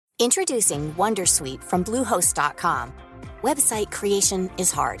Introducing Wondersuite from Bluehost.com. Website creation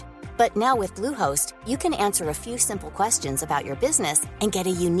is hard, but now with Bluehost, you can answer a few simple questions about your business and get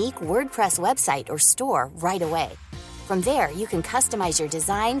a unique WordPress website or store right away. From there, you can customize your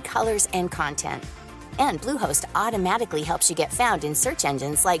design, colors, and content. And Bluehost automatically helps you get found in search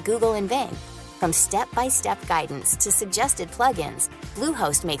engines like Google and Bing. From step-by-step guidance to suggested plugins,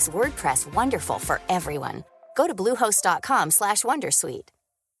 Bluehost makes WordPress wonderful for everyone. Go to bluehost.com/wondersuite.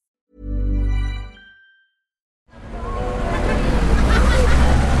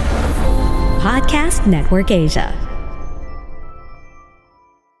 Podcast Network Asia.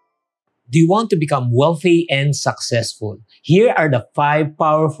 Do you want to become wealthy and successful? Here are the 5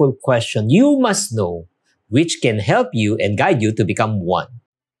 powerful questions you must know, which can help you and guide you to become one.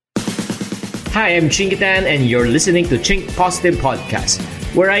 Hi, I'm Chinkitan and you're listening to Chink Positive Podcast,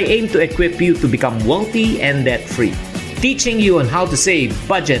 where I aim to equip you to become wealthy and debt-free, teaching you on how to save,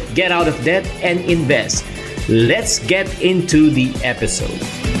 budget, get out of debt, and invest. Let's get into the episode.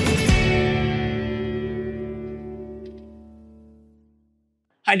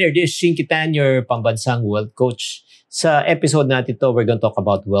 Hi there, this is Chinkitan, your pambansang wealth coach. Sa episode natin to, we're going to talk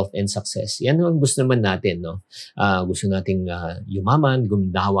about wealth and success. Yan ang gusto naman natin, no? Gusto nating yumaman,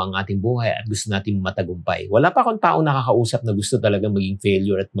 gumandawa ang ating buhay, at gusto nating matagumpay. Wala pa akong taong nakakausap na gusto talaga maging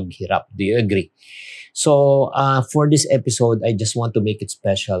failure at maghirap. Do you agree? So, for this episode, I just want to make it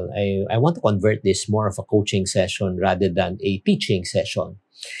special. I want to convert this more of a coaching session rather than a teaching session.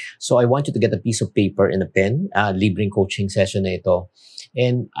 So, I want you to get a piece of paper and a pen. Libreng coaching session na ito.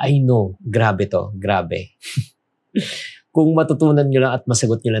 And I know, grabe to, grabe. Kung matutunan nyo lang at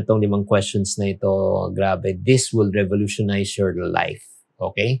masagot nyo lang itong 5 questions na ito, grabe, this will revolutionize your life.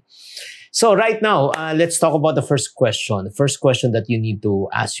 Okay? So right now, let's talk about the first question. The first question that you need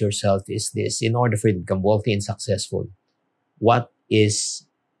to ask yourself is this: in order for you to become wealthy and successful, what is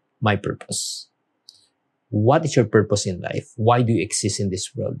my purpose? What is your purpose in life? Why do you exist in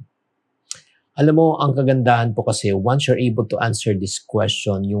this world? Alam mo, ang kagandahan po kasi, once you're able to answer this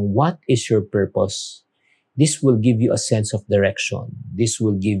question, yung what is your purpose, this will give you a sense of direction. This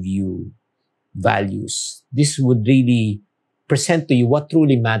will give you values. This would really present to you what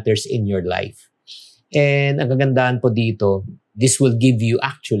truly matters in your life. And ang kagandahan po dito, this will give you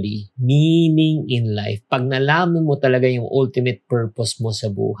actually meaning in life. Pag nalaman mo talaga yung ultimate purpose mo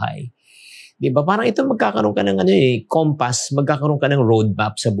sa buhay, diba? Parang ito magkakaroon ka ng compass, magkakaroon ka ng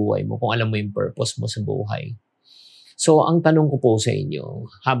roadmap sa buhay mo kung alam mo yung purpose mo sa buhay. So, ang tanong ko po sa inyo,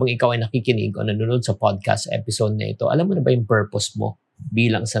 habang ikaw ay nakikinig o nanonood sa podcast episode na ito, alam mo na ba yung purpose mo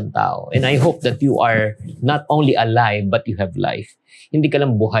bilang isang tao? And I hope that you are not only alive, but you have life. Hindi ka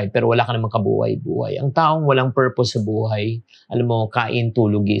lang buhay, pero wala ka namang kabuhay-buhay. Ang taong walang purpose sa buhay, alam mo, kain,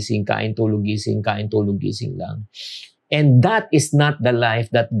 tulog, gising, kain, tulog, gising, kain, tulog, gising lang. And that is not the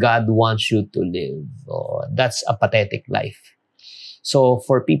life that God wants you to live. Oh, that's a pathetic life. So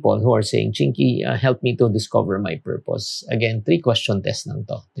for people who are saying, Chinky, help me to discover my purpose. Again, 3-question test lang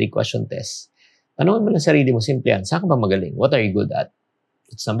to. 3-question test. Tanungin mo ng sarili mo, simple yan. Saan ka ba magaling? What are you good at?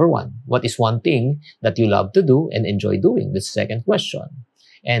 It's number 1. What is one thing that you love to do and enjoy doing? That's the second question.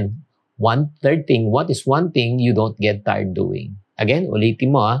 And third thing, what is one thing you don't get tired doing? Again,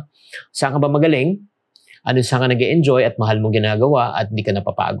 ulitin mo ha. Saan ka ba magaling? Ano saan ka nag-enjoy at mahal mong ginagawa at di ka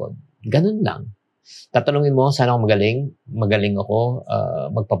napapagod? Ganun lang. Tatanungin mo, saan ako magaling? Magaling ako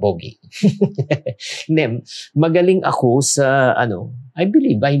magpapogi. Hindi, magaling ako sa, I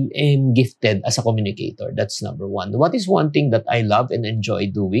believe I am gifted as a communicator. That's number 1. What is one thing that I love and enjoy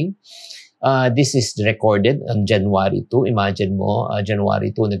doing? This is recorded on January 2. Imagine mo,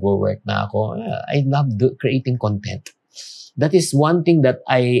 January 2, nagwo-work na ako. I love creating content. That is one thing that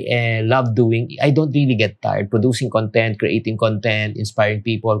I love doing. I don't really get tired. Producing content, creating content, inspiring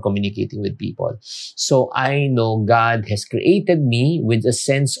people, communicating with people. So I know God has created me with a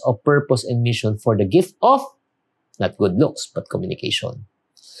sense of purpose and mission for the gift of not good looks, but communication.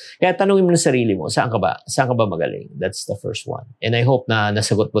 Kaya tanungin mo na sarili mo, saan ka ba? Saan ka ba magaling? That's the first one. And I hope na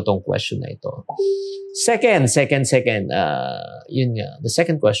nasagot mo tong question na ito. Second. Yun nga. The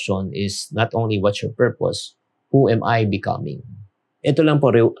second question is not only what's your purpose, who am I becoming? Ito lang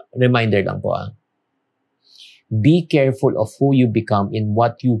po, reminder lang po. Be careful of who you become in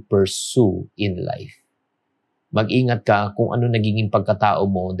what you pursue in life. Mag-ingat ka kung ano nagiging pagkatao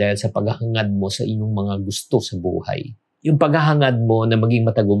mo dahil sa paghahangad mo sa inyong mga gusto sa buhay. Yung paghahangad mo na maging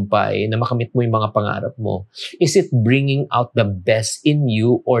matagumpay, na makamit mo yung mga pangarap mo, is it bringing out the best in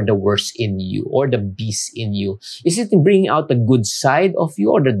you or the worst in you or the beast in you? Is it bringing out the good side of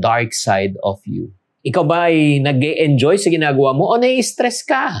you or the dark side of you? Ikaw ba ay nag-e-enjoy sa ginagawa mo o nai-stress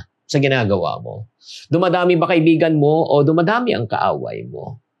ka sa ginagawa mo? Dumadami ba kaibigan mo o dumadami ang kaaway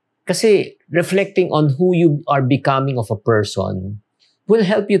mo? Kasi reflecting on who you are becoming of a person will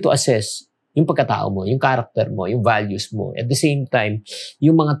help you to assess yung pagkatao mo, yung character mo, yung values mo. At the same time,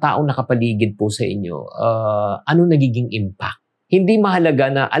 yung mga taong nakapaligid po sa inyo, ano nagiging impact? Hindi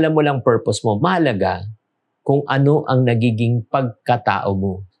mahalaga na alam mo lang purpose mo. Mahalaga kung ano ang nagiging pagkatao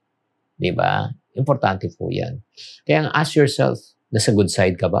mo. Diba? Importante po yan. Kaya ask yourself, nasa good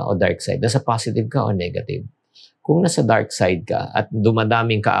side ka ba o dark side? Nasa positive ka o negative? Kung nasa dark side ka at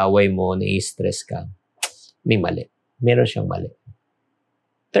dumadaming kaaway mo, nai-stress ka, may mali. Meron siyang mali.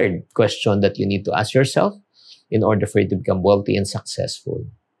 Third question that you need to ask yourself in order for you to become wealthy and successful.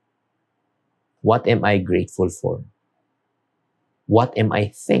 What am I grateful for? What am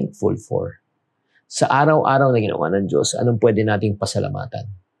I thankful for? Sa araw-araw na ginawa ng Diyos, anong pwede nating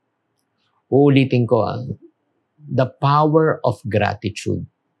pasalamatan? Uulitin ko, the power of gratitude.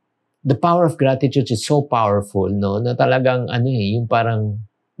 The power of gratitude is so powerful, no? Na talagang, yung parang,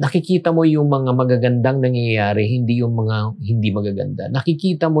 nakikita mo yung mga magagandang nangyayari, hindi yung mga hindi magaganda.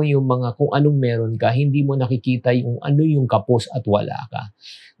 Nakikita mo yung mga kung anong meron ka, hindi mo nakikita yung ano yung kapos at wala ka.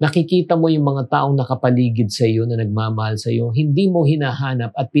 Nakikita mo yung mga taong nakapaligid sa iyo na nagmamahal sa iyo, hindi mo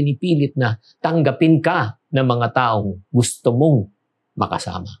hinahanap at pinipilit na tanggapin ka ng mga taong gusto mong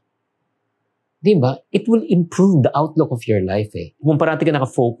makasama. Diba? It will improve the outlook of your life eh. Kung parati ka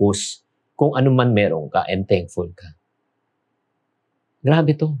nakafocus kung ano man meron ka and thankful ka.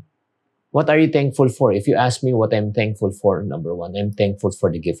 Grabe to. What are you thankful for? If you ask me what I'm thankful for, number 1, I'm thankful for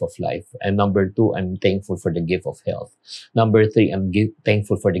the gift of life. And number 2, I'm thankful for the gift of health. Number 3, I'm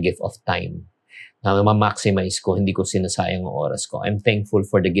thankful for the gift of time. Na ma-maximize ko, hindi ko sinasayang ang oras ko. I'm thankful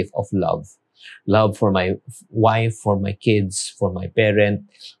for the gift of love. Love for my wife, for my kids, for my parent,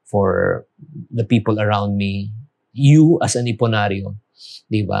 for the people around me. You as an iponaryo.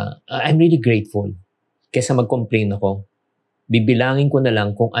 Diba? I'm really grateful. Kesa mag-complain ako, bibilangin ko na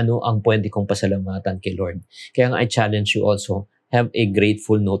lang kung ano ang pwede kong pasalamatan kay Lord. Kaya nga I challenge you also, have a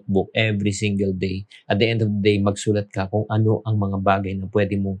grateful notebook every single day. At the end of the day, magsulat ka kung ano ang mga bagay na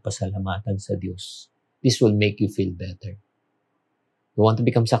pwede mong pasalamatan sa Diyos. This will make you feel better. You want to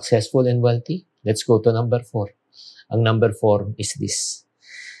become successful and wealthy? Let's go to number 4. Ang number 4 is this.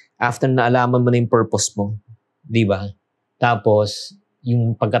 After na alaman mo na yung purpose mo, di ba? Tapos,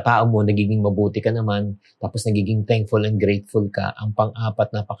 yung pagkatao mo, nagiging mabuti ka naman, tapos nagiging thankful and grateful ka, ang pang-apat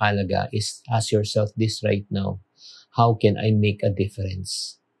na pakalaga is ask yourself this right now. How can I make a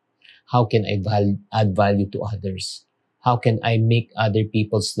difference? How can I add value to others? How can I make other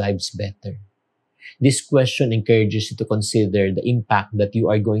people's lives better? This question encourages you to consider the impact that you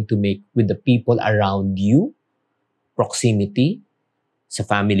are going to make with the people around you, proximity, sa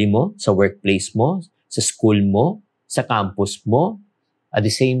family mo, sa workplace mo, sa school mo, sa campus mo, at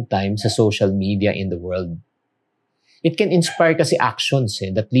the same time, sa social media in the world. It can inspire kasi actions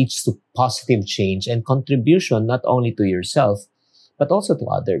that leads to positive change and contribution not only to yourself, but also to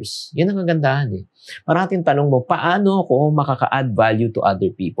others. Yan ang kagandahan eh. Parating tanong mo, paano ako makaka-add value to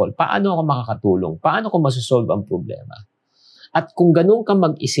other people? Paano ako makakatulong? Paano ko masosolve ang problema? At kung ganun ka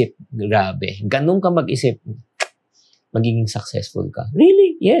mag-isip, grabe, ganun ka mag-isip, magiging successful ka.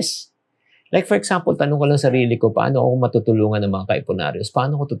 Really? Yes. Like for example, tanong ko lang sarili ko, paano ako matutulungan ng mga kaiponaryos?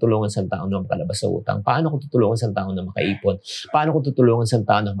 Paano ko tutulungan sa tao na makalabas sa utang? Paano ko tutulungan sa tao na makaipon? Paano ko tutulungan sa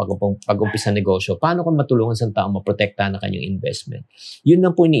tao na pag-umpisa negosyo? Paano ko matulungan sa tao maprotektahan na kanyang investment? Yun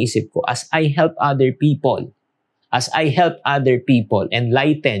lang po iniisip ko. As I help other people,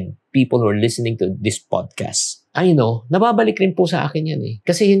 enlighten people who are listening to this podcast, nababalik rin po sa akin yan eh.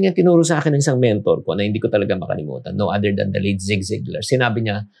 Kasi yun yung tinuro sa akin ng isang mentor ko na hindi ko talaga makalimutan. No other than the late Zig Ziglar. Sinabi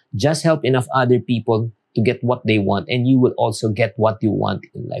niya, just help enough other people to get what they want and you will also get what you want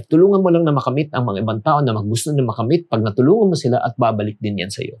in life. Tulungan mo lang na makamit ang mga ibang tao na gusto na makamit. Pag natulungan mo sila at babalik din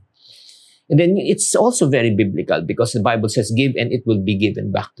yan sa'yo. And then it's also very biblical because the Bible says, give and it will be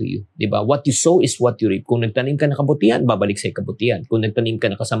given back to you. Diba? What you sow is what you reap. Kung nagtanim ka na kabutihan, babalik sa'yo kabutihan. Kung nagtanim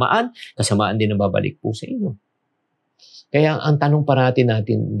ka na kasamaan, kasamaan din ang babalik po sa inyo. Kaya ang tanong parati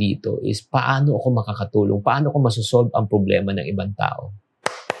natin dito is, paano ako makakatulong? Paano ko masosolve ang problema ng ibang tao?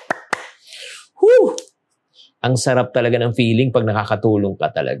 Whew! Ang sarap talaga ng feeling pag nakakatulong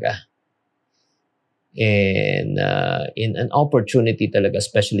ka talaga. And in an opportunity talaga,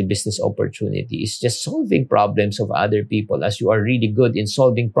 especially business opportunity, is just solving problems of other people. As you are really good in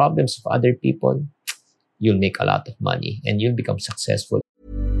solving problems of other people, you'll make a lot of money and you'll become successful.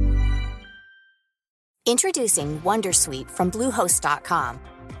 Introducing Wondersuite from Bluehost.com.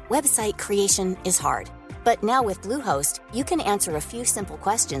 Website creation is hard, but now with Bluehost, you can answer a few simple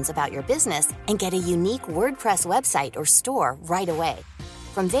questions about your business and get a unique WordPress website or store right away.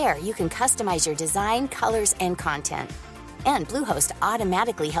 From there, you can customize your design, colors, and content. And Bluehost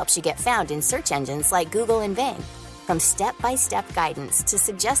automatically helps you get found in search engines like Google and Bing. From step-by-step guidance to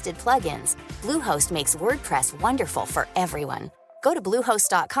suggested plugins, Bluehost makes WordPress wonderful for everyone. Go to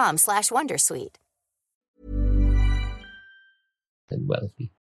bluehost.com/wondersuite. And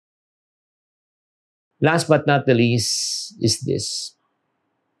wealthy. Last but not the least is this.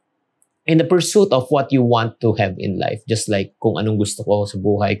 In the pursuit of what you want to have in life, just like kung anong gusto ko sa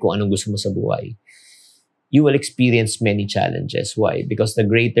buhay, kung anong gusto mo sa buhay, you will experience many challenges. Why? Because the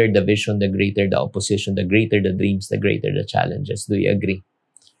greater the vision, the greater the opposition, the greater the dreams, the greater the challenges. Do you agree?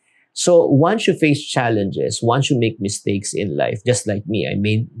 So once you face challenges, once you make mistakes in life, just like me, I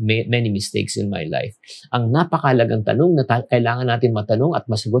made many mistakes in my life. Ang napakalagang tanong na kailangan natin matanong at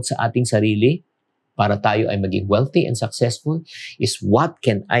masagot sa ating sarili para tayo ay maging wealthy and successful is, what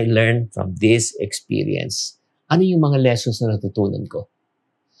can I learn from this experience? Ano yung mga lessons na natutunan ko?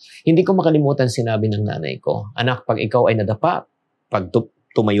 Hindi ko makalimutan sinabi ng nanay ko, anak, pag ikaw ay nadapa, pag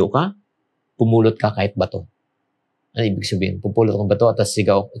tumayo ka, pumulot ka kahit bato. Ano ibig sabihin? Pupulot kong bato at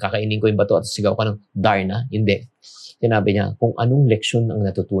sigaw, kakainin ko yung bato at sigaw ka ng darna? Hindi. Sinabi niya, kung anong leksyon ang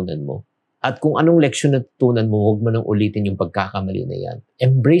natutunan mo. At kung anong leksyon natutunan mo, huwag mo nang ulitin yung pagkakamali na yan.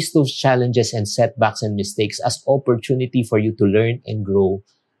 Embrace those challenges and setbacks and mistakes as opportunity for you to learn and grow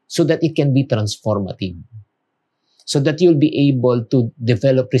so that it can be transformative. So that you'll be able to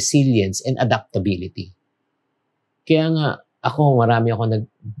develop resilience and adaptability. Kaya nga, marami ako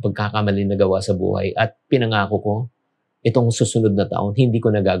pagkakamali na gawa sa buhay at pinangako ko, itong susunod na taon, hindi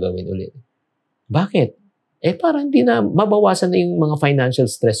ko na gagawin ulit. Bakit? Para hindi na, mabawasan na yung mga financial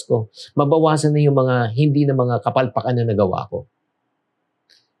stress ko. Mabawasan na yung hindi na mga kapalpakan na nagawa ko.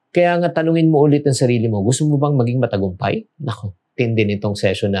 Kaya nga, tanungin mo ulit ang sarili mo, gusto mo bang maging matagumpay? Nako, tindi nitong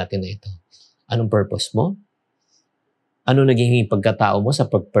session natin na ito. Anong purpose mo? Ano naging pagkatao mo sa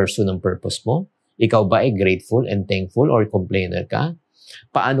pag-pursue ng purpose mo? Ikaw ba ay grateful and thankful or complainer ka?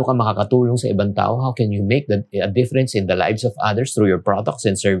 Paano ka makakatulong sa ibang tao? How can you make a difference in the lives of others through your products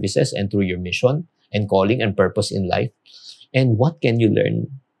and services and through your mission and calling and purpose in life? And what can you learn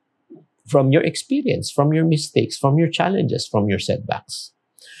from your experience, from your mistakes, from your challenges, from your setbacks?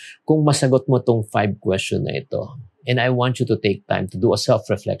 Kung masagot mo tong 5 question na ito, and I want you to take time to do a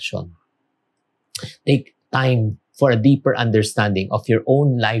self-reflection. Take time for a deeper understanding of your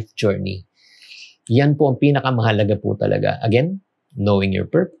own life journey. Yan po ang pinakamahalaga po talaga. Again, knowing your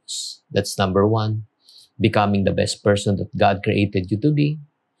purpose. That's number 1. Becoming the best person that God created you to be.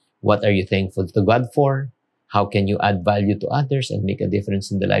 What are you thankful to God for? How can you add value to others and make a difference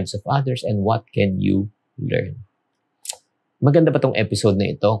in the lives of others? And what can you learn? Maganda ba tong episode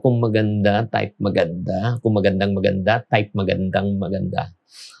na ito? Kung maganda, type maganda. Kung magandang maganda, type magandang maganda.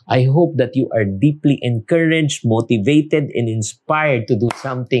 I hope that you are deeply encouraged, motivated, and inspired to do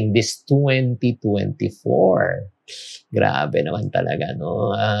something this 2024. Grabe naman talaga,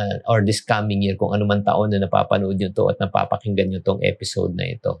 no? Or this coming year, kung ano man taon na napapanood nyo to at napapakinggan nyo tong episode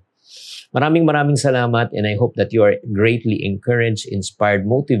na ito. Maraming salamat, and I hope that you are greatly encouraged, inspired,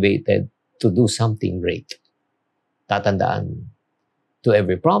 motivated to do something great. Tatandaan, to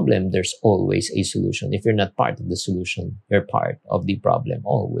every problem, there's always a solution. If you're not part of the solution, you're part of the problem.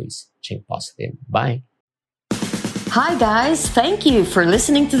 Always think positive. Bye. Hi, guys. Thank you for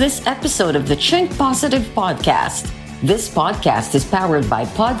listening to this episode of the Think Positive Podcast. This podcast is powered by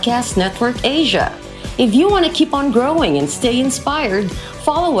Podcast Network Asia. If you want to keep on growing and stay inspired,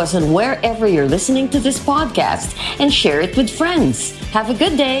 follow us on wherever you're listening to this podcast and share it with friends. Have a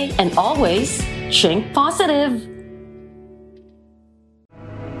good day and always think positive.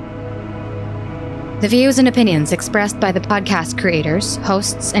 The views and opinions expressed by the podcast creators,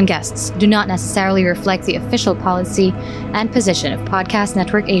 hosts, and guests do not necessarily reflect the official policy and position of Podcast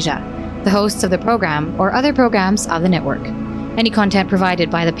Network Asia, the hosts of the program, or other programs of the network. Any content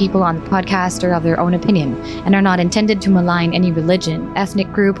provided by the people on the podcast are of their own opinion and are not intended to malign any religion,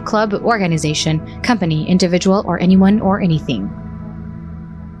 ethnic group, club, organization, company, individual, or anyone or anything.